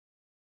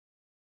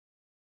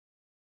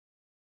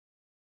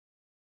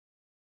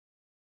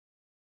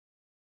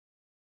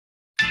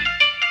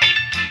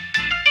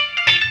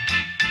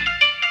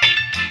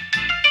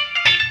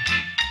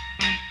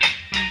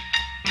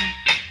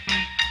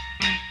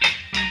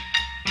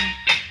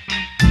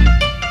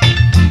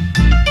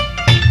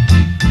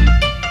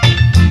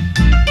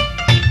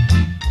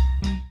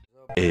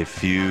A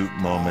few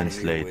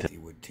moments later. With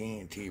you with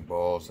TNT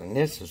balls, and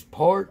this is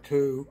part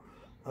 2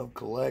 of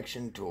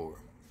collection tour.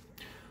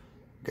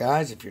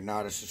 Guys, if you're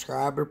not a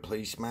subscriber,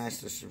 please smash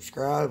the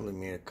subscribe. Leave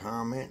me a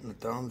comment and a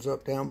thumbs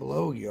up down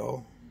below,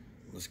 y'all.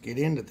 Let's get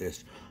into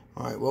this.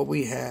 Alright, what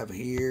we have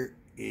here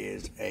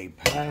is a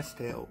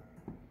pastel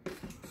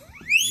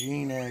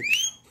Gene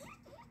X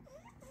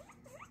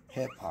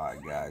Reptile,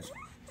 guys.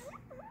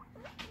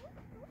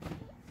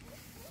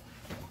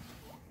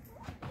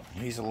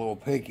 He's a little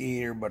picky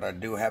eater, but I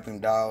do have him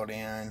dialed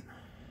in.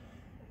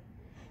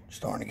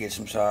 Starting to get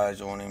some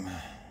size on him.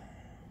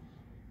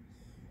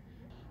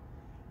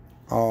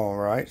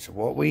 Alright, so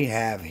what we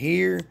have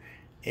here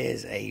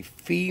is a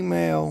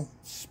female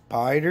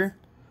spider.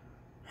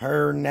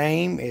 Her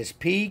name is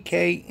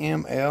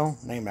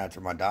PKML, named after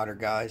my daughter,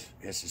 guys.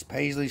 This is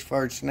Paisley's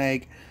first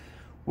snake.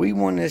 We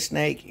won this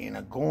snake in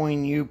a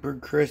Going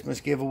Yooper Christmas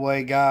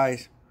giveaway,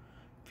 guys.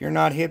 If you're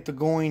not hip to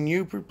Going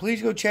Yooper,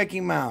 please go check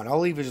him out. I'll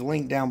leave his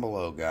link down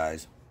below,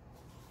 guys.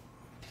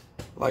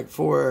 Like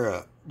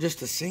for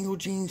just a single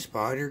gene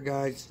spider,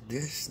 guys,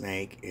 this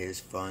snake is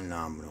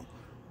phenomenal.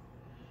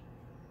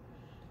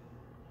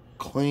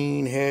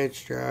 Clean head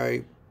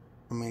stripe,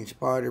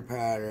 spider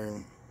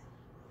pattern.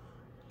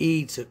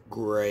 Eats it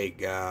great,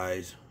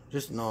 guys.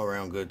 Just an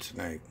all-around good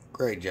snake.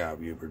 Great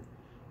job, Yooper.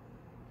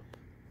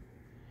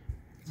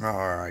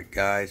 Alright,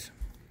 guys.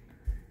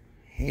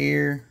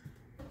 Here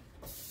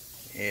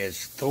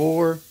is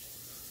Thor.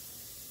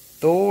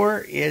 Thor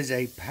is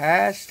a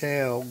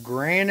pastel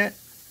granite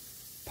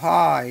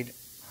pied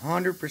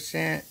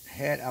 100%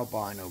 het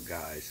albino,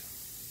 guys.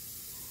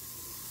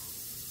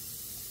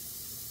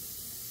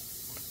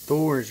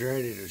 Thor is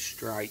ready to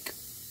strike.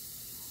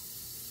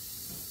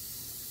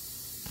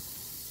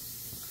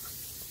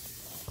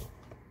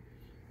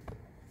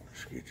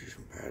 Let's get you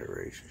some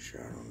patternation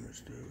shot on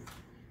this dude.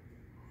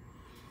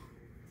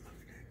 Look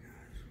at that,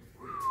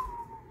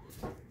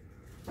 guys.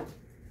 Whew.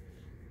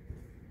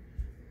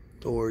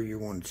 Thor, you're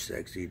one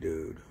sexy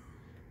dude.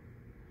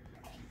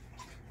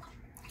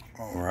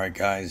 Alright,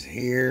 guys,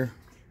 here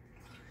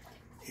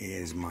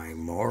is my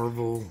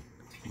Marvel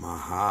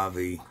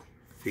Mojave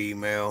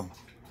female.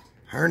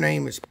 Her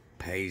name is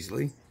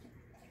Paisley.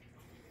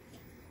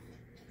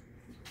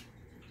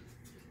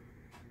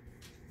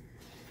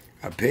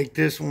 I picked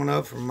this one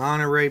up from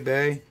Monterey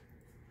Bay.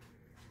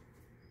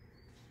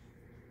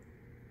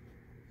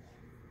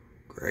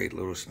 Great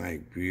little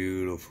snake.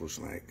 Beautiful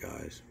snake,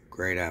 guys.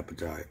 Great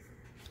appetite.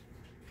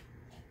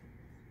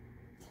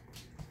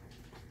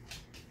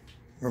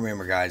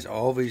 Remember, guys,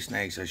 all these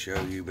snakes I show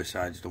you,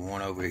 besides the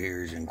one over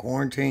here, is in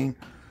quarantine.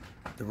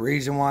 The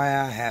reason why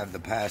I have the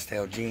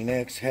pastel Gene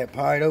X het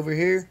pied over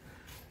here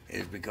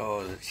is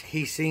because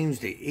he seems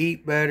to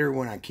eat better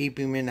when I keep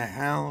him in the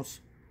house.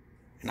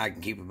 And I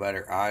can keep a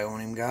better eye on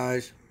him,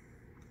 guys.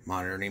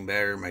 Monitor him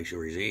better, make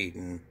sure he's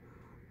eating.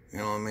 You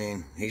know what I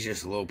mean? He's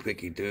just a little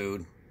picky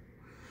dude.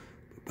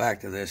 But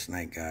back to this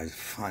snake, guys.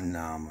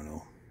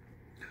 Phenomenal.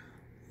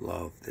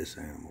 Love this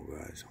animal,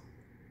 guys.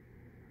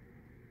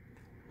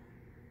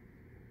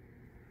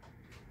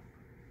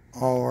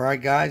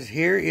 Alright, guys.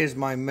 Here is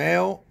my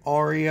male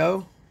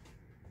Oreo.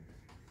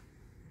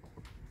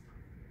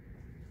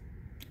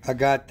 I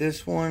got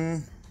this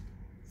one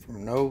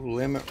from No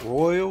Limit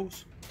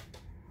Royals.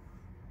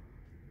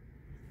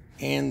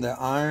 And the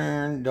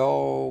Iron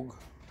Dog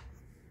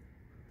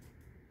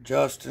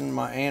Justin,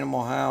 my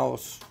Animal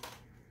House,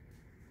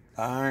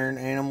 the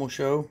IronAnimal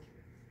Show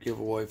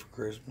giveaway for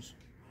Christmas.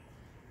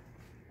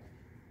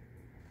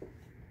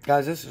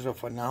 Guys, this is a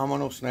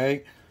phenomenal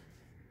snake.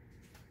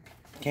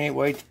 Can't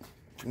wait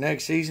for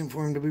next season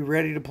for him to be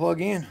ready to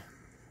plug in.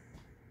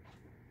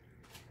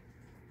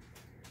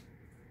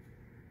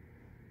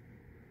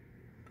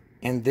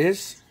 And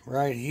this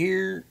right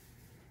here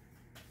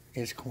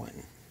is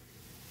Quentin.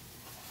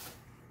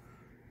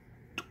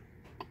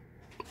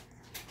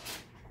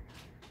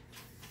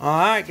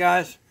 Alright,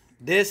 guys.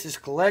 This is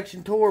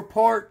Collection Tour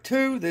Part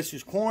 2. This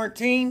is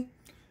Quarantine.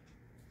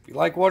 If you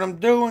like what I'm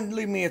doing,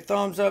 leave me a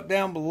thumbs up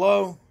down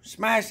below.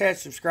 Smash that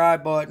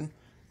subscribe button.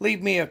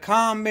 Leave me a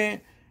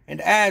comment. And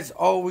as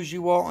always,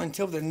 you all,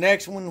 until the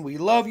next one, we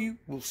love you.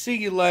 We'll see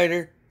you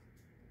later.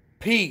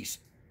 Peace.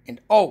 And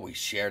always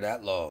share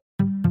that love.